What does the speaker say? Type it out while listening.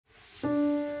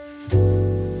Hi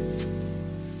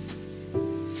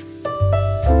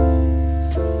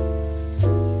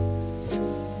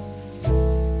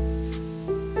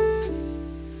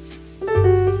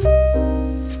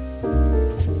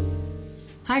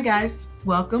guys,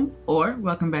 welcome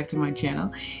back to my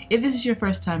channel. If this is your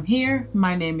first time here,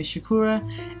 my name is Shakura,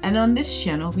 and on this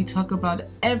channel we talk about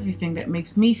everything that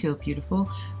makes me feel beautiful,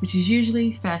 which is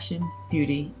usually fashion,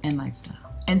 beauty, and lifestyle.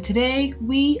 And today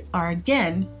we are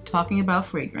again talking about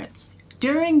fragrance.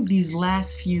 During these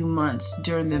last few months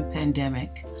during the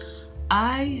pandemic,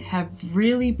 I have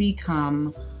really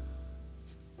become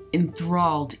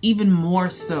enthralled, even more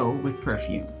so, with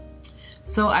perfume.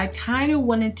 So I kind of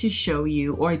wanted to show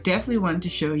you, or I definitely wanted to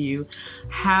show you,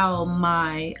 how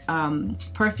my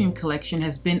perfume collection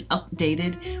has been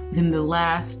updated within the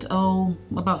last,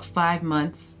 about 5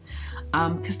 months.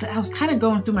 Because I was kind of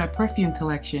going through my perfume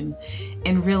collection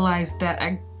and realized that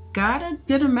I got a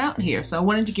good amount here. So I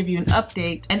wanted to give you an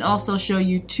update and also show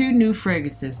you 2 new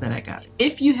fragrances that I got.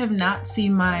 If you have not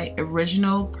seen my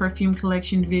original perfume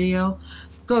collection video,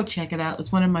 go check it out.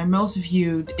 It's one of my most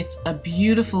viewed. It's a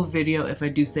beautiful video, if I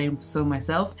do say so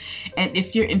myself. And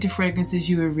if you're into fragrances,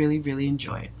 you will really, really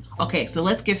enjoy it. Okay, so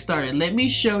let's get started. Let me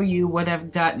show you what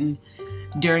I've gotten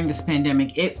during this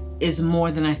pandemic. It is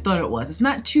more than I thought it was. It's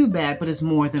not too bad, but it's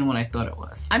more than what I thought it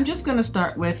was. I'm just gonna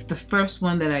start with the first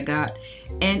one that I got,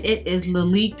 and it is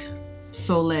Lalique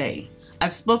Soleil.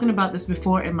 I've spoken about this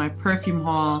before in my perfume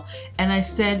haul, and I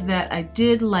said that I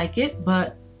did like it,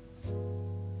 but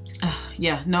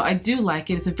yeah, no, I do like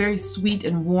it. It's a very sweet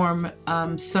and warm,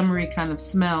 summery kind of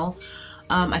smell.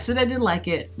 I said I did like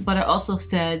it, but I also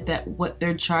said that what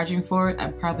they're charging for it, I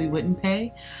probably wouldn't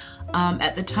pay.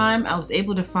 At the time, I was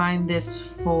able to find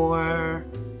this for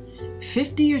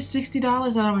 $50 or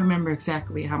 $60. I don't remember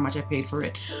exactly how much I paid for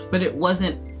it, but it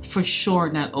wasn't for sure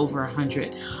not over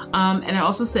 $100. And I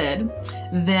also said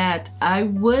that I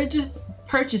would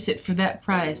purchase it for that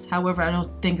price. However, I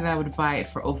don't think that I would buy it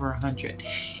for over $100.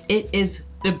 It is,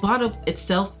 the bottle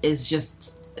itself is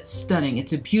just stunning.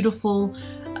 It's a beautiful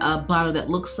bottle that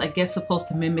looks like it's supposed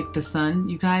to mimic the sun.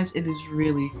 You guys, it is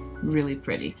really, really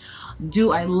pretty.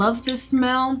 Do I love this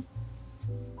smell?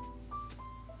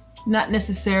 Not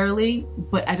necessarily,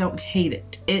 but I don't hate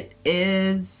it. It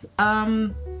is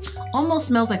almost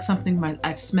smells like something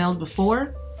I've smelled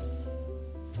before,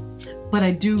 but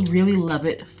I do really love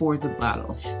it for the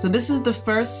bottle. So this is the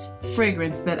first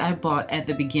fragrance that I bought at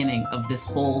the beginning of this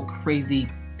whole crazy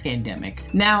pandemic.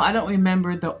 Now, I don't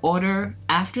remember the order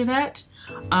after that,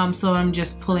 so I'm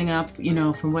just pulling up, you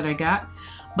know, from what I got.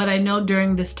 But I know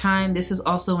during this time, this is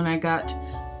also when I got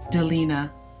Delina.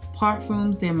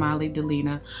 Parfums de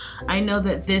Delina. I know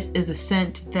that this is a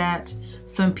scent that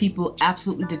some people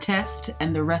absolutely detest,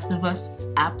 and the rest of us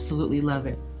absolutely love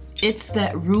it. It's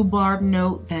that rhubarb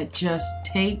note that just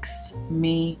takes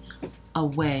me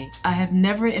away. I have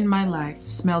never in my life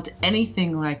smelled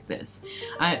anything like this.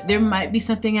 There might be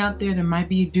something out there, there might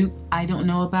be a dupe, I don't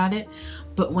know about it,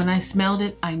 but when I smelled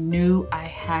it, I knew I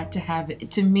had to have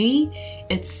it. To me,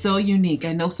 it's so unique.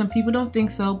 I know some people don't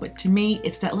think so, but to me,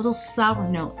 it's that little sour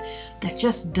note that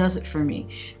just does it for me.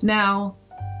 Now,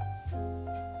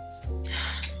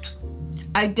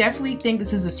 I definitely think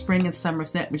this is a spring and summer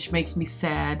scent, which makes me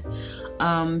sad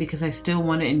because I still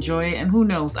want to enjoy it. And who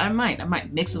knows, I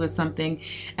might mix it with something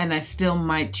and I still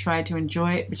might try to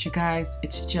enjoy it. But you guys,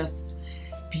 it's just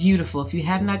beautiful. If you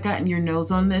have not gotten your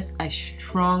nose on this, I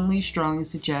strongly, strongly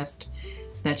suggest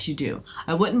that you do.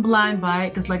 I wouldn't blind buy it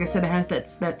because, like I said, it has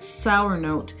that sour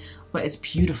note, but it's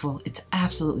beautiful. It's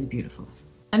absolutely beautiful.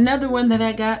 Another one that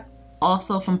I got,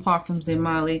 also from Parfums de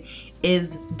Mali,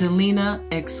 is Delina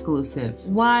Exclusive.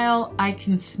 While I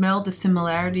can smell the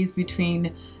similarities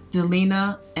between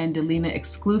Delina and Delina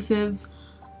Exclusive,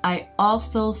 I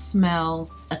also smell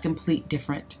a complete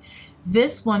different.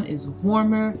 This one is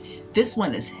warmer. This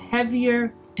one is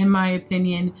heavier, in my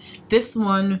opinion. This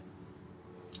one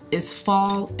is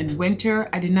fall and winter.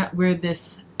 I did not wear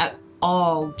this at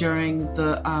all during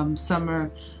the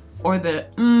summer or the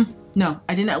no,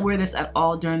 I did not wear this at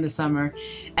all during the summer.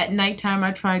 At nighttime,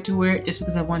 I tried to wear it just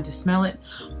because I wanted to smell it,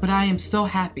 but I am so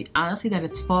happy, honestly, that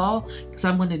it's fall because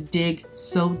I'm going to dig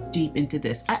so deep into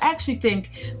this. I actually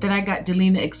think that I got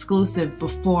Delina Exclusive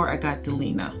before I got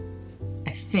Delina.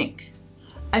 I think.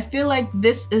 I feel like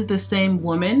this is the same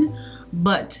woman,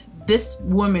 but this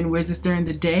woman wears this during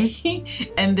the day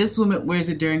and this woman wears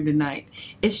it during the night.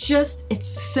 It's just, it's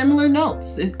similar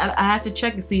notes. I have to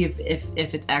check to see if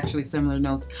it's actually similar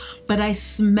notes. But I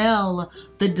smell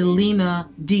the Delina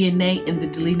DNA in the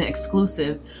Delina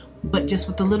Exclusive, but just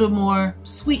with a little more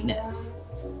sweetness.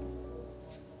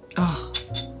 Oh.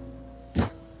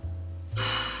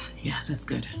 Yeah, that's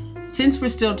good. Since we're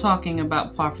still talking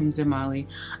about Parfums de Mali,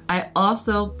 I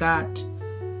also got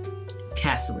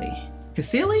Cassili.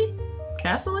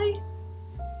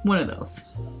 One of those.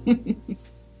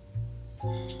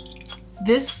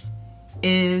 This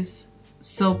is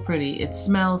so pretty. It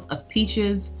smells of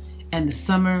peaches and the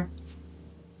summer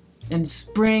and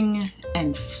spring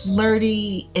and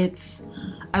flirty.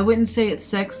 I wouldn't say it's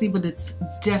sexy, but it's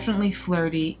definitely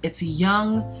flirty. It's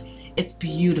young. It's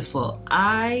beautiful.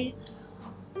 I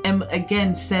am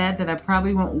again sad that I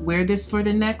probably won't wear this for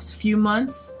the next few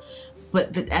months,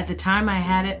 but at the time I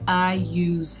had it, I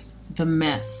used the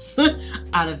mess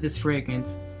out of this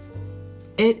fragrance.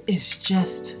 It is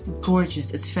just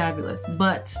gorgeous. It's fabulous,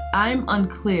 but I'm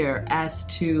unclear as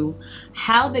to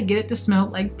how they get it to smell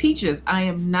like peaches. I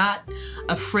am not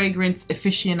a fragrance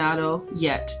aficionado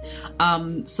yet,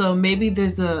 so maybe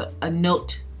there's a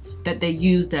note that they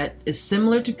use that is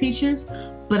similar to peaches,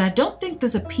 but I don't think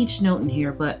there's a peach note in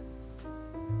here, but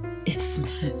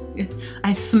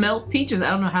I smell peaches. I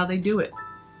don't know how they do it.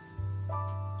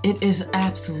 It is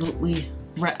absolutely,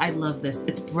 I love this.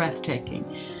 It's breathtaking.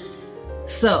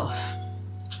 So,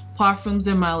 Parfums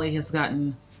de Mali has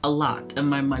gotten a lot of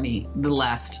my money the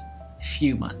last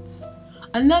few months.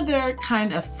 Another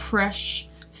kind of fresh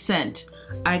scent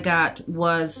I got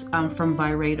was from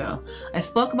Byredo. I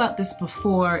spoke about this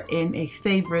before in a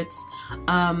favorites,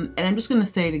 and I'm just gonna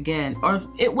say it again, or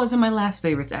it wasn't my last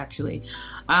favorites actually.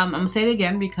 I'm gonna say it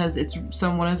again because it's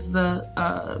one of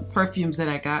the perfumes that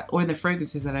I got, or the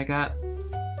fragrances that I got.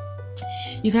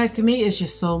 You guys, to me, it's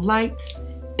just so light.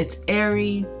 It's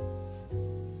airy.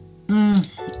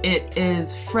 It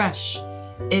is fresh.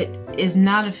 It is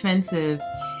not offensive.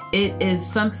 It is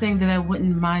something that I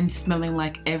wouldn't mind smelling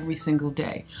like every single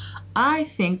day. I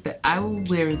think that I will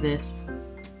wear this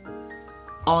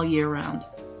all year round.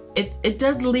 It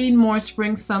does lean more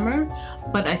spring summer,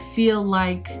 but I feel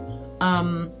like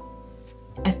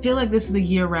this is a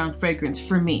year-round fragrance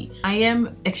for me. I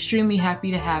am extremely happy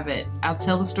to have it. I'll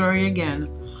tell the story again.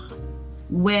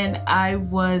 When I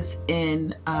was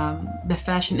in the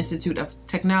Fashion Institute of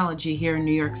Technology here in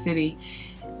New York City,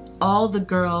 all the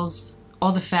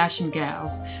fashion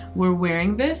gals were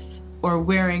wearing this or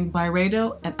wearing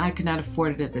Byredo, and I could not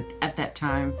afford it at that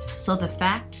time. So the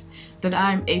fact that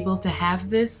I'm able to have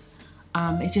this,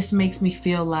 it just makes me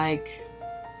feel like,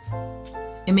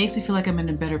 I'm in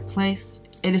a better place.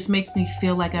 It just makes me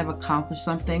feel like I've accomplished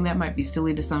something. That might be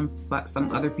silly to some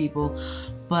other people,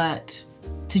 but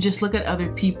to just look at other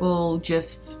people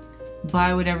just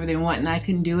buy whatever they want and I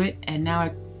couldn't do it, and now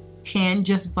I can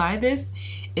just buy this,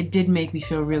 it did make me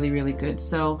feel really, really good.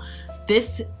 So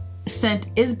this scent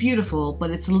is beautiful,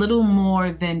 but it's a little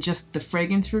more than just the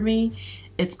fragrance for me.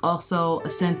 It's also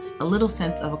a little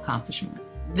sense of accomplishment.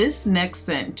 This next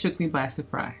scent took me by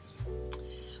surprise.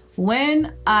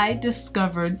 When I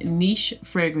discovered niche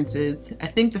fragrances, I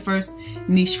think the first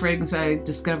niche fragrance I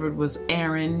discovered was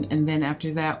Erin, and then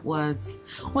after that was,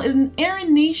 well, isn't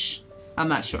Erin niche? I'm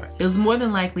not sure. It was more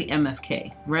than likely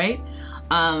MFK, right?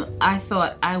 I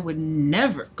thought I would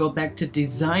never go back to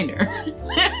designer.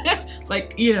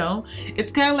 Like, you know,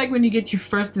 it's kind of like when you get your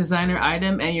first designer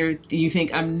item and you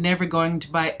think, I'm never going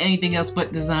to buy anything else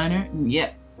but designer.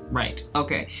 Yeah. Right,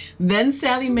 okay. Then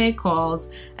Sally Mae calls,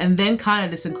 and then Con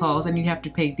Edison calls, and you have to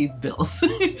pay these bills.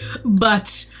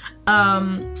 But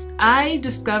I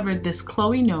discovered this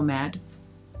Chloe Nomad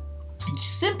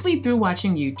simply through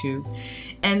watching YouTube.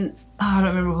 And I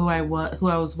don't remember who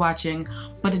I was watching,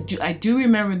 but I do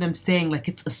remember them saying like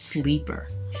it's a sleeper.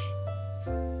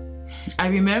 I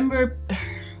remember,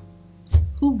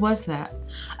 who was that?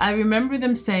 I remember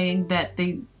them saying that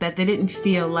they didn't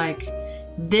feel like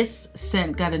this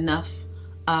scent got enough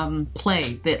play,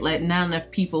 that like not enough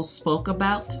people spoke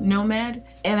about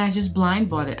Nomad, and I just blind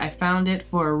bought it. I found it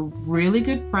for a really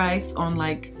good price on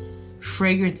like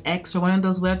Fragrance X or one of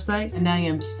those websites, and I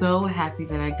am so happy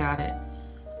that I got it.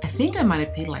 I think I might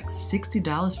have paid like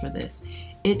 $60 for this.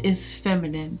 It is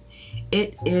feminine.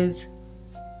 It is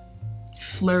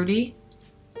flirty.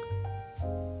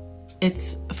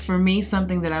 It's, for me,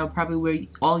 something that I would probably wear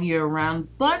all year round,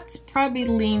 but probably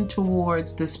lean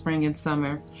towards the spring and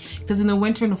summer. Because in the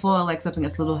winter and the fall, I like something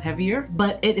that's a little heavier,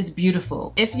 but it is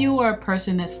beautiful. If you are a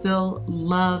person that still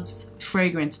loves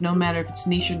fragrance, no matter if it's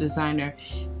niche or designer,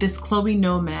 this Chloe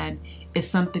Nomad is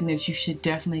something that you should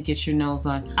definitely get your nose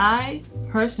on. I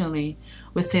personally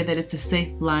would say that it's a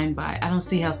safe blind buy. I don't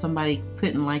see how somebody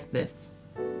couldn't like this.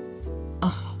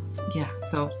 Oh, yeah,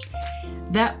 so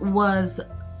that was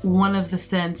one of the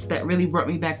scents that really brought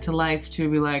me back to life, to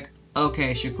be like,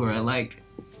 okay, Shakura, like,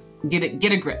 get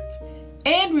a grip.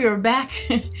 And we are back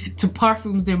to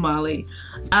Parfums de Mali.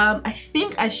 I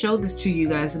think I showed this to you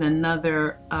guys in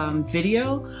another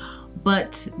video,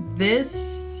 but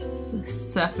this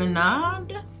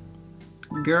Safenade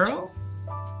girl,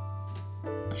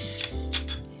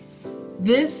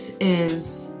 this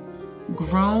is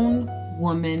grown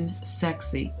woman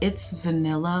sexy. It's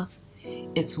vanilla,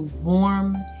 it's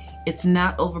warm, it's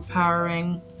not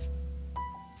overpowering,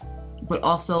 but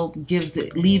also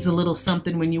leaves a little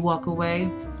something when you walk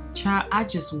away. Child, I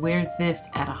just wear this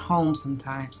at home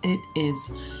sometimes. It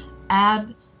is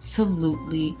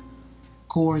absolutely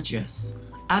gorgeous.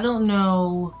 I don't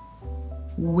know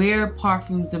where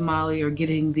Parfums de Mali are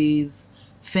getting these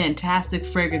fantastic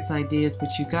fragrance ideas, but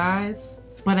you guys,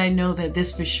 but I know that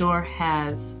this for sure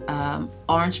has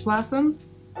orange blossom,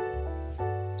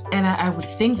 and I would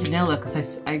think vanilla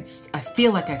because I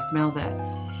feel like I smell that.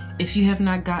 If you have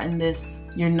not gotten this,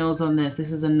 your nose on this,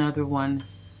 this is another one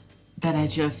that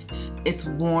it's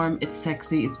warm, it's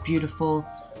sexy, it's beautiful.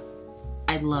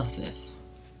 I love this.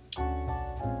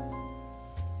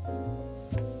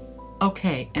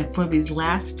 Okay, and for these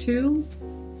last two,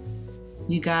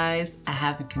 you guys, I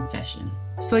have a confession.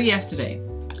 So yesterday,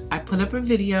 I put up a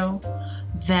video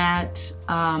that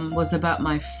was about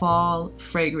my fall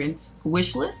fragrance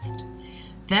wish list.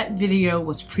 That video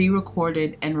was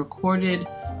pre-recorded and recorded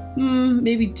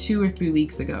maybe 2 or 3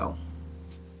 weeks ago.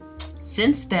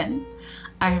 Since then,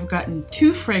 I have gotten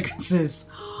 2 fragrances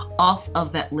off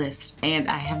of that list, and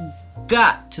I have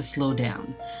got to slow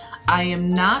down. I am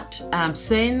not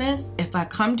saying this. If I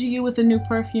come to you with a new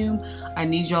perfume, I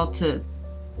need y'all to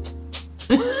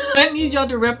I need y'all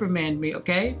to reprimand me,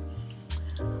 okay?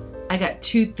 I got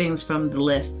 2 things from the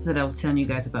list that I was telling you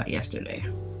guys about yesterday.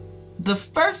 The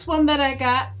first one that I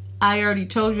got, I already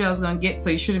told you I was gonna get, so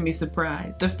you shouldn't be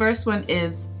surprised. The first one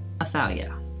is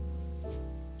Athalia.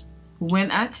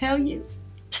 When I tell you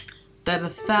that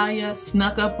Athalia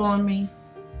snuck up on me,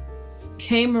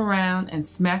 came around and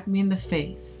smacked me in the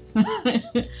face,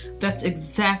 that's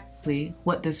exactly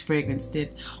what this fragrance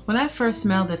did. When I first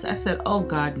smelled this, I said, oh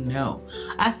God, no.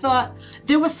 I thought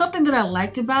there was something that I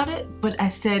liked about it, but I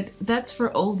said, that's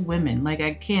for old women. Like,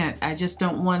 I can't, I just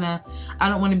don't wanna, I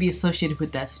don't wanna be associated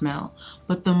with that smell.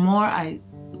 But the more I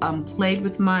played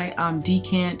with my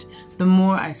decant, the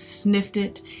more I sniffed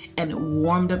it and it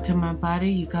warmed up to my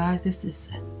body. You guys, this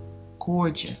is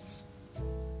gorgeous.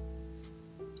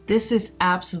 This is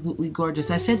absolutely gorgeous.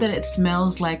 I said that it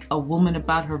smells like a woman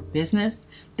about her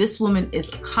business. This woman is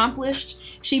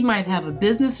accomplished. She might have a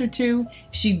business or 2.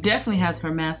 She definitely has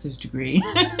her master's degree.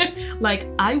 Like,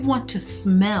 I want to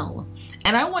smell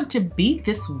and I want to be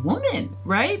this woman,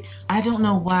 right? I don't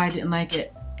know why I didn't like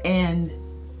it. And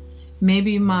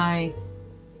maybe my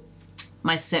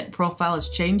scent profile is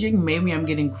changing. Maybe I'm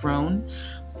getting grown,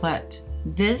 but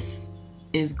this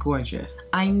is gorgeous.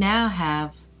 I now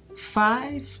have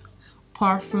 5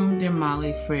 Parfums de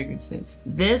Mali fragrances.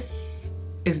 This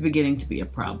is beginning to be a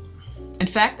problem. In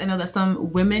fact, I know that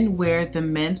some women wear the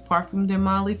men's Parfums de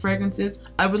Mali fragrances.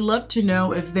 I would love to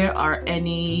know if there are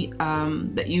any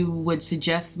that you would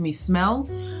suggest me smell.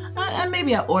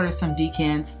 Maybe I'll order some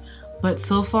decants, but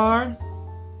so far,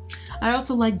 I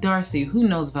also like Darcy. Who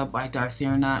knows if I'll buy Darcy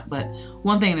or not, but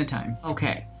one thing at a time.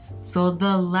 Okay, so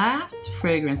the last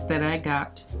fragrance that I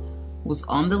got was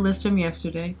on the list from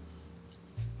yesterday,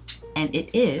 and it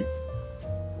is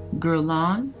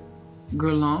Guerlain.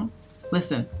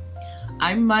 Listen,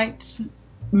 I might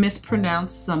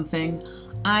mispronounce something.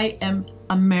 I am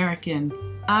American.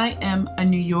 I am a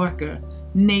New Yorker,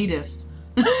 native.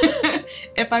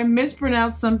 If I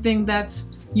mispronounce something that's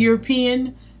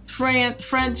European,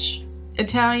 French,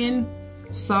 Italian,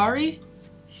 sorry.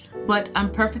 But I'm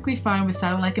perfectly fine with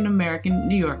sounding like an American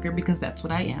New Yorker because that's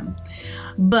what I am.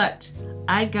 But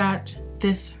I got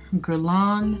this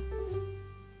Guerlain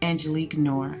Angelique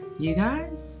Noir. You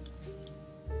guys,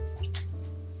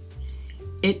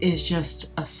 it is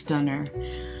just a stunner.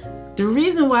 The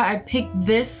reason why I picked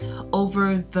this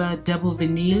over the Double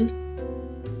Vanille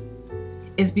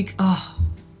is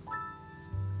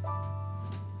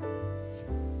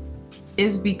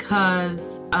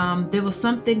because there was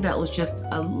something that was just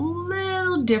a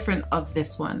little different of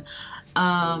this one.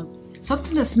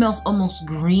 Something that smells almost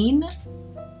green.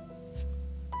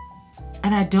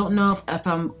 And I don't know if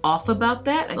I'm off about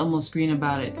that. It's almost green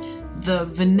about it. The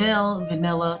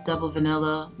double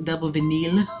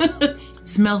vanille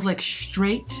smells like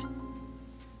straight,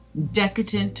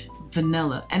 decadent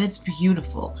vanilla, and it's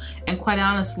beautiful. And quite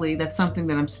honestly, that's something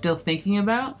that I'm still thinking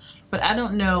about, but I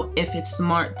don't know if it's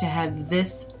smart to have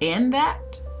this and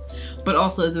that, but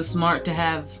also is it smart to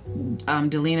have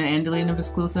Delina and Delina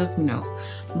exclusive? Who knows?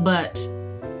 But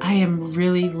I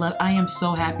am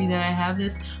so happy that I have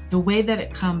this. The way that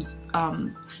it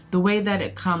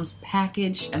comes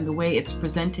packaged and the way it's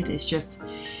presented is just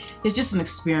an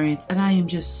experience, and I am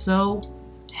just so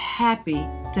happy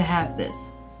to have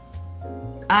this.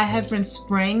 I have been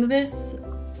spraying this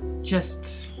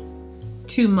just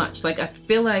too much. Like, I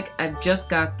feel like I just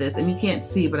got this, and you can't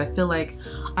see, but I feel like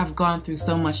I've gone through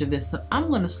so much of this, so I'm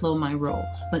going to slow my roll.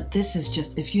 But this is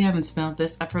just, if you haven't smelled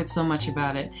this, I've heard so much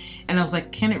about it, and I was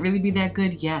like, can it really be that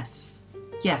good? Yes.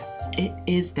 Yes, it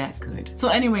is that good. So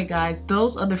anyway, guys,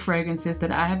 those are the fragrances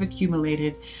that I have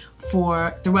accumulated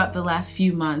throughout the last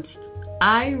few months.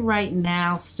 I right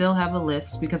now still have a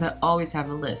list because I always have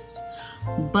a list,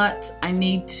 but I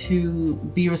need to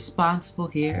be responsible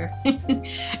here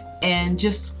and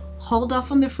just hold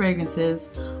off on the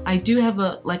fragrances. I do have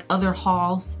other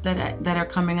hauls that are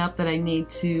coming up that I need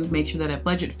to make sure that I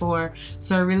budget for,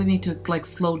 so I really need to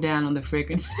slow down on the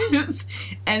fragrances.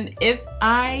 And if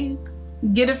I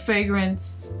get a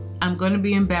fragrance, I'm going to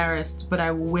be embarrassed, but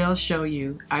I will show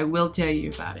you. I will tell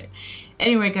you about it.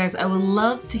 Anyway, guys, I would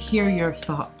love to hear your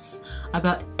thoughts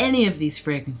about any of these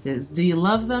fragrances. Do you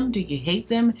love them? Do you hate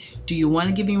them? Do you want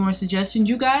to give me more suggestions?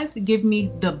 You guys give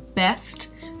me the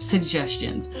best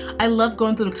suggestions. I love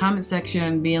going through the comment section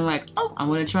and being like, oh, I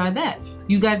want to try that.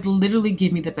 You guys literally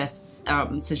give me the best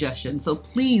suggestions, so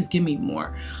please give me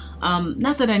more.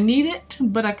 Not that I need it,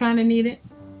 but I kind of need it.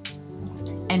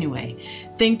 Anyway,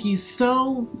 thank you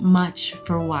so much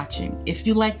for watching. If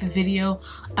you liked the video,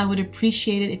 I would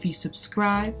appreciate it if you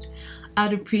subscribed. I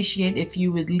would appreciate if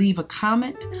you would leave a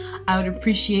comment. I would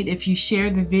appreciate if you share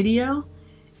the video,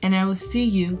 and I will see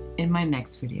you in my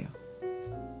next video.